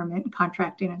procurement and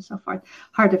contracting and so forth,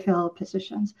 hard to fill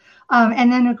positions.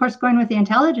 And then, of course, going with the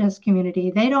intelligence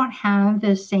community, they don't have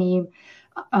the same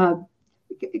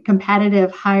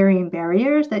competitive hiring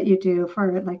barriers that you do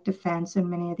for like defense and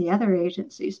many of the other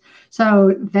agencies.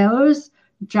 So those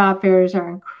job fairs are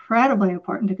incredibly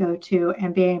important to go to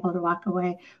and be able to walk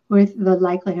away with the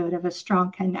likelihood of a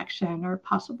strong connection or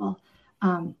possible.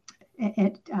 I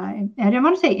didn't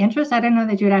want to say interest. I didn't know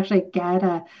that you'd actually get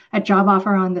a job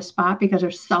offer on the spot because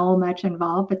there's so much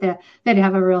involved, but they'd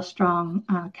have a real strong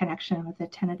connection with a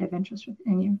tentative interest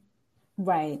in you.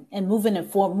 Right. And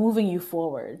moving you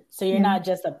forward. So you're not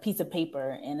just a piece of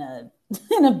paper in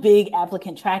a big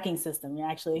applicant tracking system. You're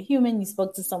actually a human. You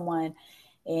spoke to someone,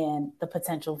 and the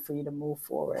potential for you to move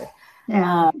forward.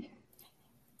 Yeah.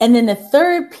 And then the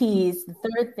third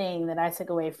thing that I took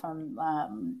away from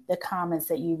the comments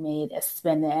that you made,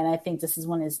 Espen, and I think this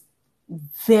one is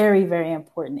very, very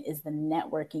important, is the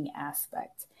networking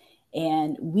aspect.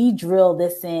 And we drill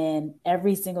this in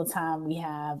every single time we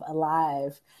have a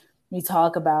live. We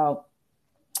talk about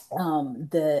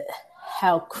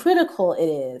how critical it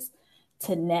is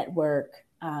to network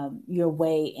your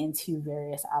way into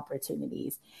various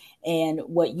opportunities. And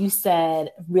what you said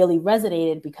really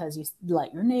resonated, because you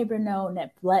let your neighbor know,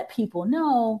 let people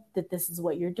know that this is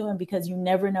what you're doing, because you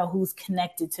never know who's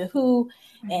connected to who.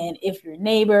 Mm-hmm. And if your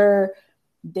neighbor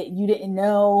that you didn't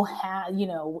know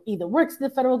either works for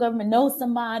the federal government, knows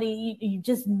somebody, you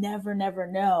just never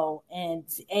know. And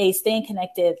staying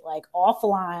connected, like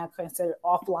offline, I consider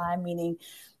offline meaning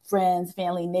friends,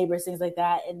 family, neighbors, things like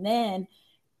that. And then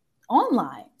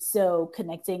online. So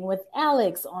connecting with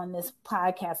Alex on this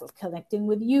podcast, connecting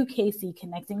with you, Casey,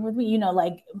 connecting with me,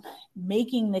 like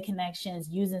making the connections,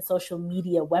 using social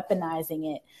media,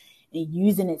 weaponizing it, and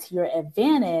using it to your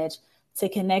advantage to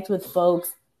connect with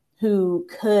folks who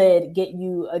could get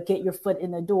your foot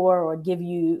in the door or give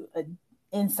you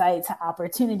insight to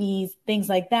opportunities, things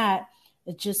like that.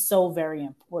 It's just so very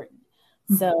important.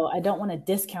 Mm-hmm. So I don't want to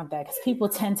discount that, because people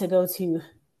tend to go to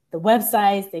the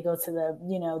websites, they go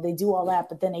to they do all that,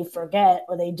 but then they forget,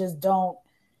 or they just don't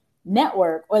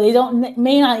network, or they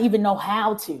may not even know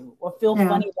how to, or feel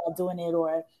funny about doing it,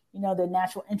 or, they're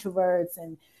natural introverts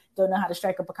and don't know how to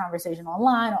strike up a conversation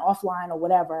online or offline or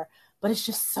whatever. But it's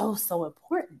just so, so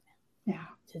important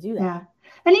to do that. Yeah.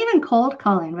 And even cold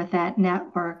calling with that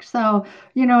network. So,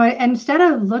 instead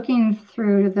of looking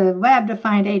through the web to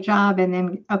find a job and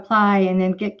then apply and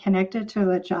then get connected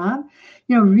to a job,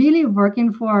 really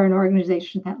working for an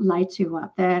organization that lights you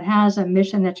up, that has a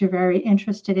mission that you're very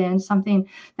interested in, something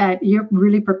that you're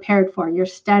really prepared for, your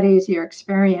studies, your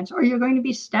experience, or you're going to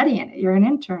be studying it. You're an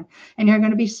intern and you're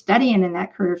going to be studying in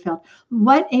that career field.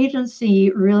 What agency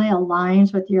really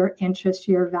aligns with your interests,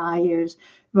 your values,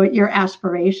 what your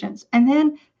aspirations, and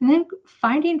then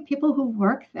finding people who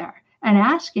work there and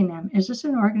asking them, is this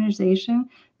an organization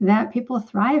that people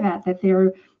thrive at, that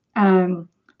they're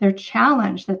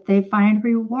challenged, that they find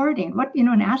rewarding,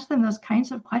 and ask them those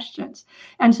kinds of questions.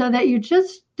 And so that you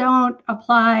just don't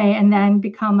apply and then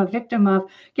become a victim of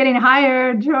getting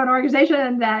hired to an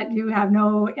organization that you have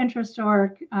no interest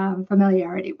or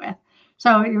familiarity with.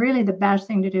 So really the best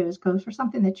thing to do is go for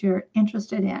something that you're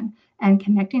interested in and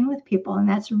connecting with people. And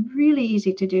that's really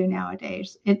easy to do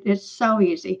nowadays. It's so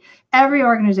easy. Every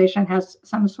organization has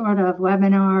some sort of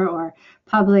webinar or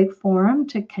public forum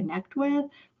to connect with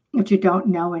if you don't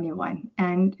know anyone.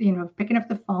 And, picking up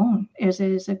the phone is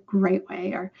a great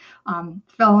way, or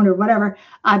phone or whatever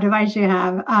device you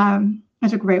have.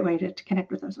 Is a great way to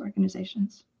connect with those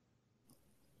organizations.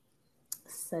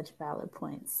 Such valid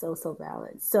points. So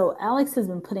valid. So Alex has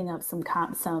been putting up some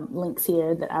links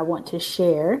here that I want to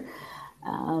share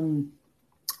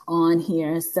on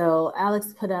here. So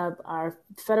Alex put up our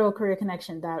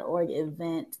federalcareerconnection.org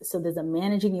event. So there's a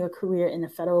Managing Your Career in the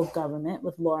Federal Government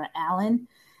with Laura Allen,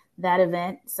 that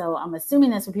event. So I'm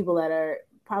assuming that's for people that are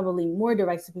probably more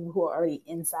direct to people who are already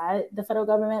inside the federal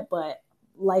government, but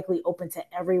likely open to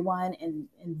everyone and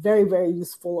very, very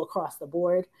useful across the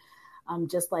board.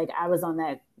 Just like I was on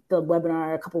the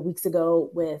webinar a couple of weeks ago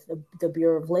with the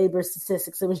Bureau of Labor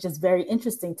Statistics. It was just very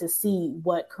interesting to see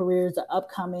what careers are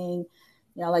upcoming.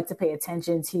 I like to pay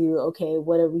attention to, okay,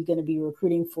 what are we going to be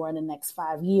recruiting for in the next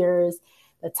 5 years,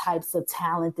 the types of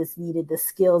talent that's needed, the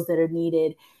skills that are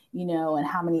needed, and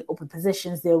how many open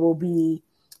positions there will be.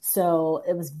 So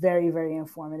it was very, very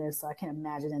informative. So I can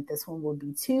imagine that this one will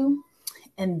be too.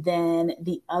 And then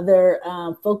the other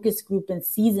focus group and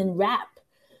season wrap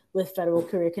with Federal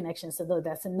Career Connection. So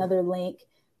that's another link.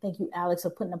 Thank you, Alex, for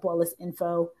putting up all this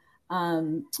info.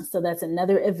 So that's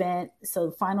another event. So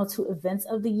the final 2 events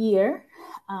of the year,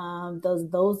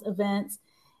 those events.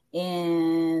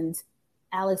 And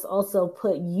Alex also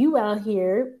put you out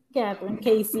here, Catherine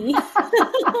Casey,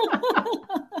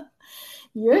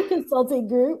 your consulting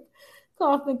group,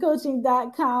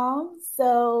 KaufmanCoaching.com.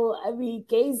 So,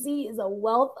 Casey is a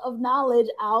wealth of knowledge.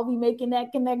 I'll be making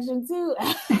that connection too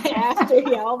after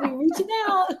y'all be reaching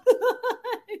out.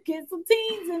 Get some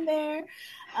teens in there.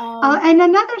 And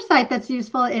another site that's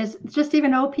useful is just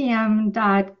even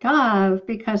opm.gov,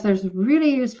 because there's really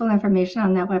useful information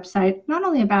on that website, not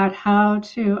only about how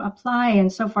to apply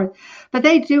and so forth, but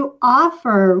they do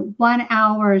offer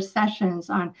 1-hour sessions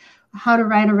on how to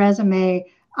write a resume,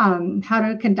 how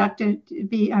to conduct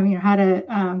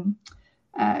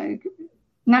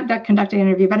not conduct an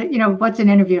interview, but what's an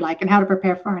interview like and how to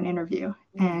prepare for an interview.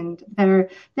 And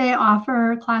they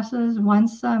offer classes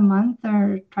once a month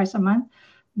or twice a month.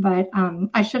 But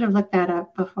I should have looked that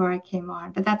up before I came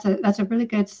on. But that's a really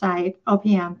good site,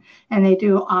 OPM, and they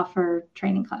do offer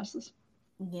training classes.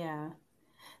 Yeah.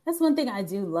 That's one thing I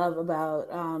do love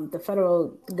about the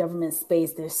federal government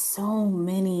space. There's so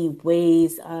many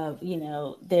ways of,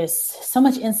 there's so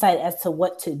much insight as to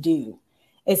what to do.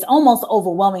 It's almost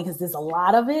overwhelming because there's a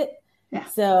lot of it. Yeah.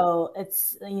 So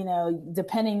it's,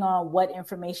 depending on what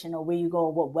information or where you go,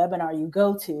 or what webinar you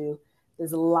go to,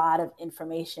 there's a lot of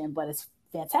information, but it's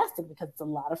fantastic because it's a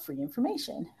lot of free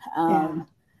information.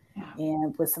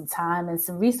 And with some time and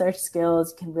some research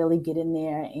skills, you can really get in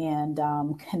there and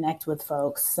connect with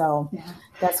folks. So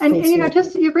that's cool. And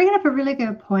you're bringing up a really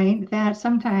good point that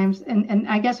sometimes, and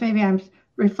I guess maybe I'm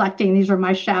reflecting, these are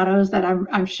my shadows that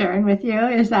I'm sharing with you,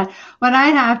 is that when I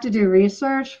have to do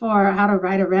research for how to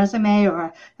write a resume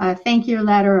or a thank you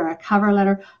letter or a cover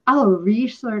letter, I'll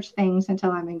research things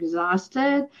until I'm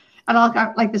exhausted. And I'll,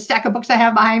 like the stack of books I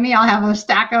have behind me, I'll have a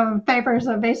stack of papers,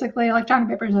 of basically electronic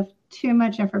papers of too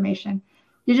much information.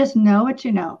 You just know what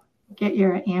you know. Get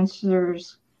your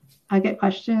answers. Get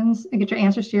your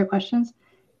answers to your questions,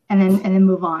 and then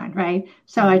move on, right?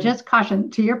 So I just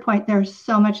caution, to your point, there's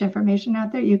so much information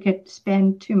out there. You could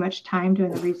spend too much time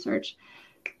doing the research.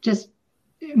 Just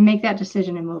make that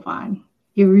decision and move on.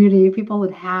 People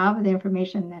would have the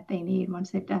information that they need once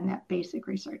they've done that basic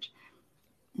research.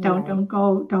 Don't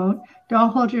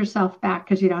hold yourself back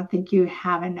because you don't think you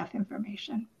have enough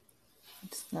information.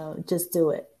 No, just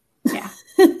do it. Yeah.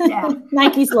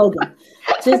 Nike slogan.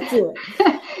 Just do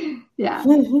it. Yeah.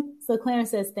 So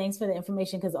Clarence says, thanks for the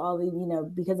information because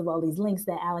because of all these links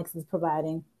that Alex is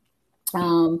providing.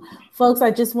 Folks,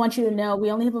 I just want you to know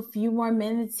we only have a few more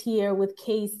minutes here with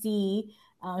Casey.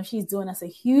 She's doing us a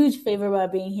huge favor by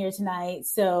being here tonight.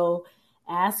 So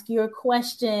ask your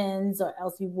questions or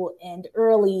else we will end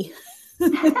early.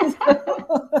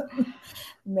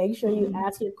 Make sure you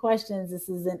ask your questions. This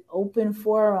is an open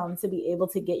forum to be able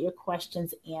to get your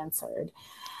questions answered.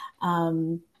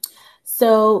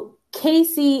 So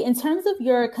Casey, in terms of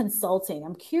your consulting,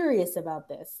 I'm curious about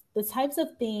this. The types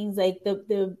of things like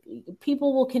the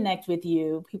people will connect with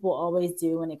you. People always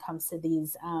do when it comes to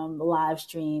these live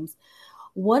streams.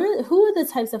 Who are the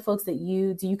types of folks that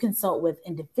do you consult with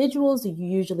individuals? Do you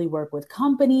usually work with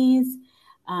companies?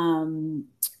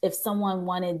 If someone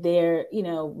wanted their,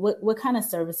 what kind of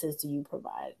services do you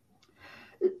provide?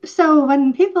 So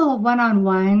when people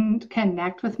one-on-one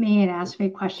connect with me and ask me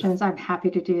questions, I'm happy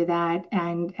to do that.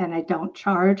 And I don't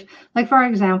charge. Like, for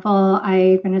example,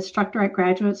 I'm an instructor at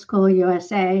Graduate School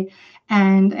USA,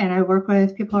 and I work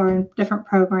with people who are in different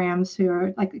programs who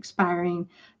are like inspiring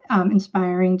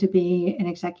to be an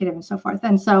executive and so forth.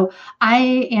 And so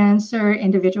I answer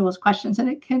individuals' questions, and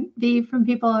it can be from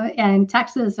people in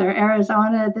Texas or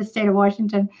Arizona, the state of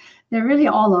Washington, they're really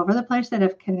all over the place that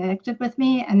have connected with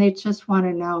me, and they just want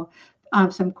to know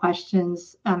some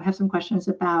questions, have some questions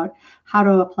about how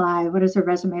to apply, what does a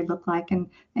resume look like, and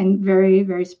very,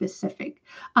 very specific.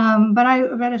 But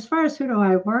as far as who do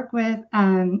I work with,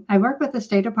 I work with the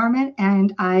State Department,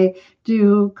 and I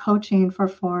do coaching for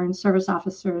foreign service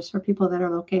officers, for people that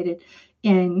are located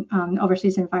in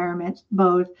overseas environments,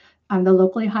 both the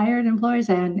locally hired employees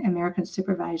and American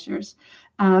supervisors.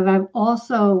 I've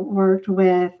also worked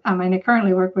with, and I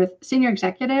currently work with senior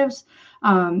executives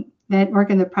that work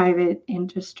in the private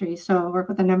industry. So I work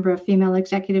with a number of female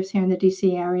executives here in the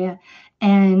DC area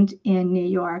and in New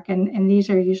York. And these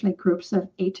are usually groups of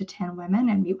 8 to 10 women,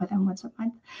 and meet with them once a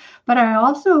month. But I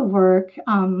also work,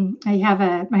 my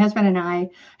husband and I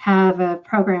have a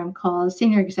program called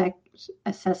Senior Executive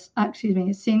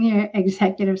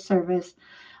Service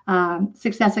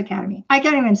Success Academy. I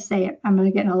can't even say it. I'm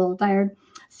getting a little tired.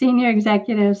 Senior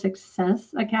Executive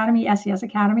Success Academy, SES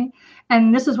Academy.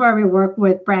 And this is where we work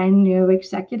with brand new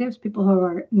executives, people who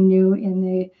are new in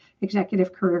the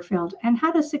executive career field, and how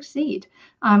to succeed.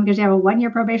 Because you have a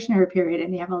 1-year probationary period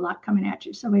and you have a lot coming at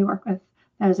you. So we work with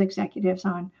those executives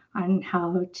on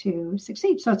how to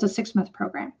succeed. So it's a 6-month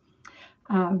program.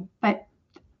 But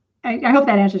I hope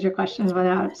that answers your question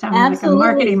without sounding Absolutely. like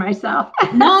I'm marketing myself.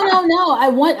 No. I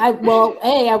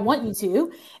want you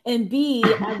to, and B,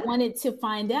 I wanted to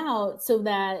find out so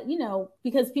that,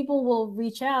 because people will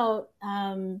reach out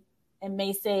and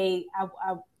may say,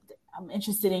 I'm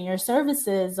interested in your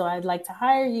services, or I'd like to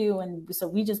hire you. And so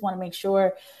we just want to make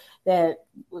sure that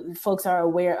folks are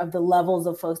aware of the levels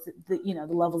of folks, the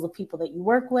levels of people that you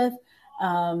work with,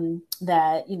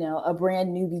 that, a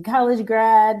brand newbie college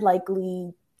grad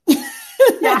likely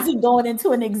going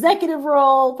into an executive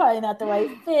role, probably not the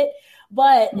right fit.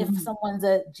 But if someone's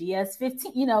a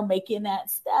GS-15, making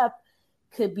that step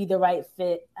could be the right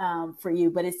fit for you.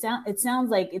 But it sounds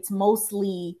like it's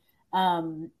mostly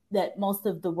that most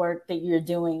of the work that you're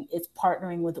doing is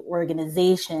partnering with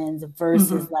organizations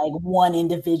versus like one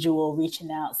individual reaching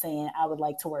out saying, I would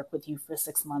like to work with you for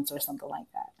 6 months or something like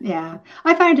that. Yeah,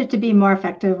 I find it to be more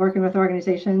effective working with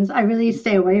organizations. I really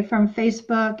stay away from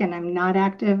Facebook, and I'm not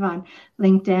active on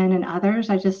LinkedIn and others.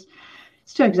 It's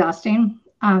too exhausting.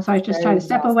 So I just try to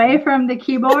step away from the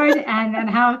keyboard and then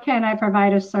how can I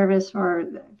provide a service for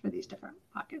these different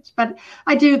pockets. But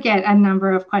I do get a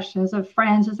number of questions of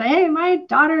friends who say, hey, my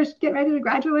daughter's getting ready to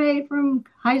graduate from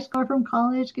high school or from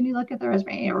college. Can you look at their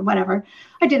resume or whatever?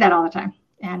 I do that all the time,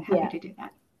 and happy to do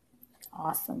that.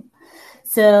 Awesome.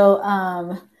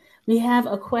 So we have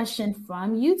a question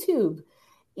from YouTube.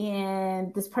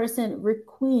 And this person, Rick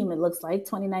Queen, it looks like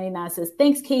 2099, says,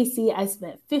 thanks, Casey. I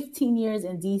spent 15 years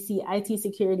in DC IT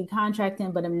security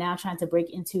contracting, but I'm now trying to break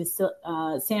into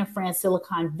San Fran,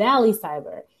 Silicon Valley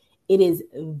cyber. It is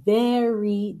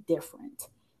very different.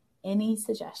 Any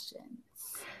suggestions?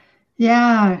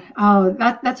 Yeah. Oh,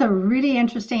 that's a really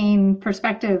interesting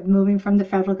perspective, moving from the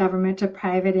federal government to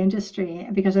private industry,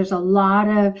 because there's a lot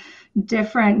of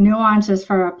different nuances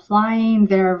for applying.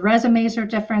 Their resumes are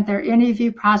different. Their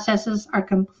interview processes are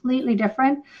completely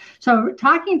different. So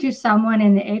talking to someone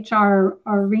in the HR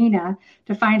arena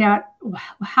to find out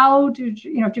how if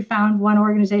you found one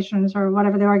organization or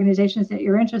whatever the organizations that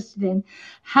you're interested in,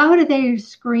 how do they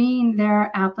screen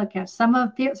their applicants?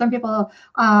 Some people,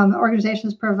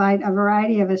 organizations provide a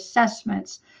variety of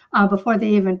assessments before they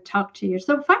even talk to you.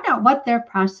 So find out what their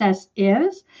process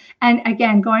is. And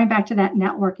again, going back to that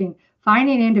networking,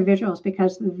 finding individuals,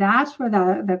 because that's where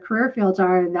the career fields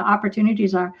are, the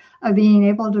opportunities are of being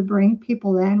able to bring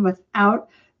people in without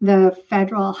the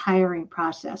federal hiring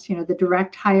process. The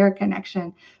direct hire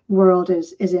connection world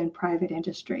is in private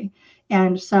industry.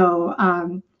 And so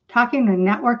talking and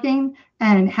networking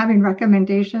and having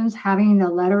recommendations, having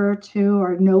a letter or two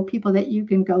or know people that you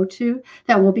can go to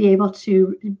that will be able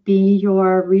to be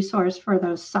your resource for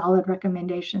those solid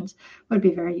recommendations would be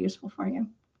very useful for you.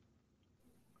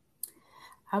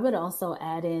 I would also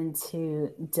add in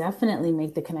to definitely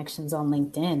make the connections on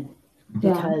LinkedIn,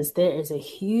 because there is a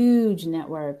huge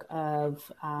network of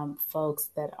folks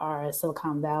that are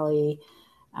Silicon Valley,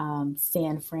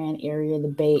 San Fran area, the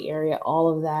Bay Area, all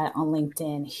of that on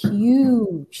LinkedIn.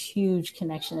 Huge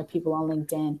connection of people on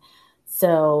LinkedIn.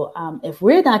 So if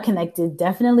we're not connected,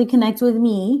 definitely connect with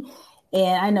me.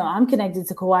 And I know I'm connected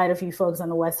to quite a few folks on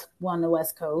the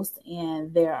West Coast,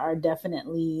 and there are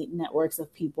definitely networks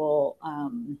of people,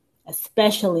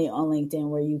 especially on LinkedIn,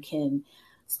 where you can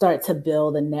start to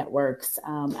build the networks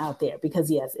out there.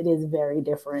 Because yes, it is very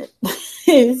different.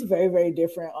 It is very, very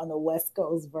different on the West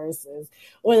Coast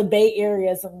or the Bay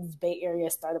Area, some of these Bay Area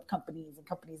startup companies and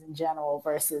companies in general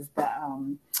versus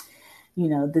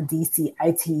the DC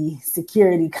IT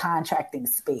security contracting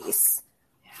space,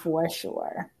 for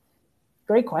sure.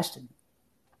 Great question.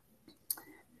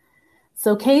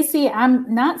 So Casey,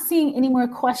 I'm not seeing any more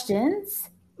questions.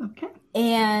 Okay.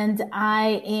 And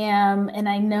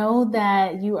I know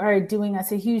that you are doing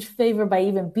us a huge favor by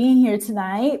even being here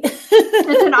tonight.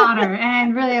 It's an honor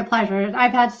and really a pleasure.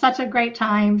 I've had such a great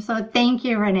time. So thank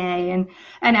you, Renee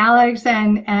and Alex so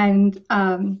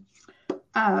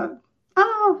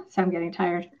I'm getting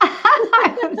tired.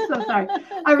 I'm so sorry.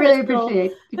 I really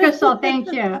appreciate Crystal.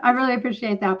 Thank you. I really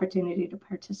appreciate the opportunity to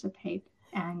participate.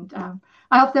 And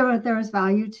I hope there was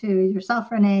value to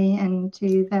yourself, Renee, and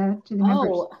to the members.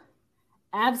 Oh,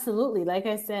 absolutely. Like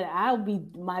I said,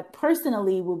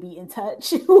 personally will be in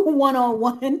touch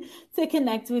one-on-one to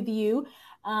connect with you.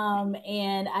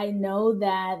 And I know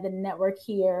that the network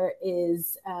here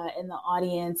is in the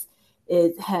audience.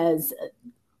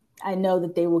 I know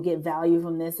that they will get value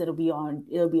from this. It'll be on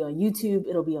YouTube.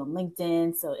 It'll be on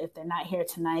LinkedIn. So if they're not here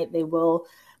tonight, they will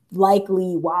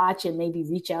likely watch and maybe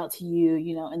reach out to you,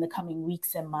 in the coming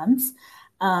weeks and months.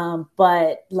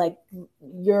 But like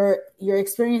your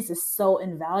experience is so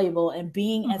invaluable, and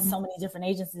being at so many different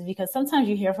agencies, because sometimes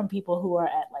you hear from people who are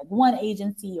at like one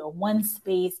agency or one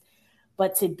space,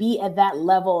 but to be at that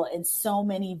level in so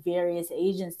many various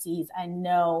agencies, I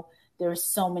know there's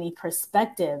so many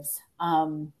perspectives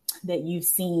that you've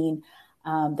seen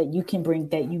that you can bring,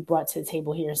 that you brought to the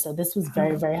table here. So this was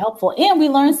very, very helpful. And we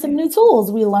learned some new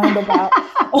tools. We learned about,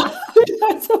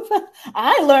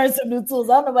 I learned some new tools.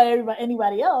 I don't know about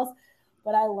anybody else,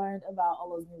 but I learned about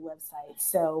all those new websites.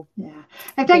 So yeah,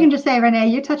 if I can just say, Renee,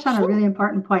 you touched on a really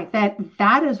important point,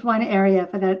 that is one area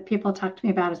that people talk to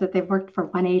me about, is that they've worked for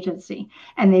one agency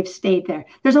and they've stayed there.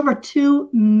 There's over 2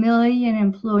 million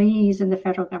employees in the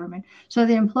federal government. So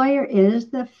the employer is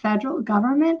the federal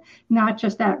government, not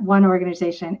just that one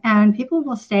organization. And people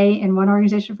will stay in one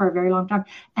organization for a very long time.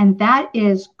 And that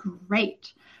is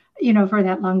great, for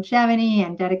that longevity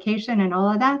and dedication and all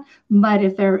of that. But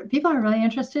if people are really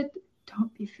interested,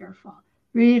 don't be fearful.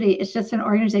 Really, it's just an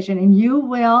organization, and you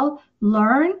will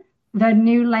learn the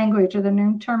new language or the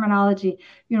new terminology.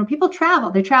 People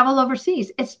travel. They travel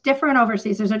overseas. It's different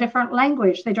overseas. There's a different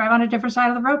language. They drive on a different side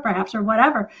of the road, perhaps, or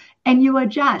whatever. And you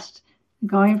adjust.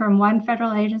 Going from one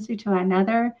federal agency to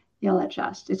another, you'll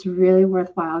adjust. It's really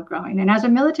worthwhile growing. And as a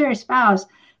military spouse,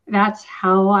 that's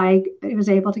how I was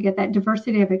able to get that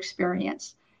diversity of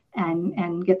experience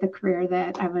and get the career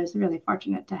that I was really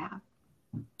fortunate to have.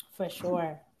 For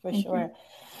sure.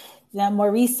 Now,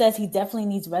 Maurice says he definitely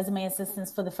needs resume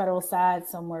assistance for the federal side.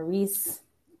 So Maurice,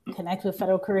 connect with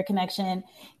Federal Career Connection.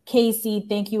 Casey,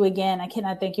 thank you again. I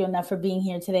cannot thank you enough for being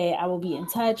here today. I will be in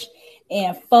touch.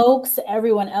 And folks,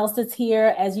 everyone else that's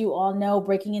here, as you all know,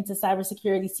 Breaking Into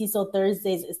Cybersecurity CISO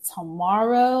Thursdays is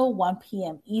tomorrow, 1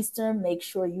 p.m. Eastern. Make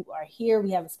sure you are here. We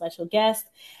have a special guest.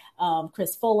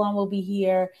 Chris Folon will be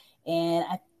here. And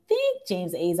I think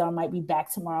James Azar might be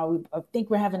back tomorrow. I think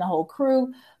we're having a whole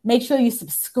crew. Make sure you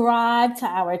subscribe to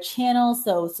our channel.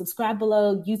 So subscribe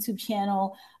below, YouTube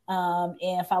channel,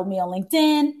 and follow me on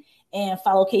LinkedIn, and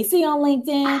follow KC on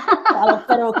LinkedIn, follow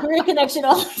Federal Career Connection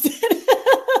on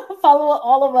LinkedIn, follow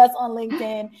all of us on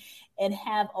LinkedIn, and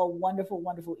have a wonderful,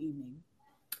 wonderful evening.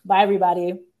 Bye,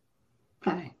 everybody.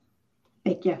 Bye.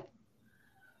 Thank you.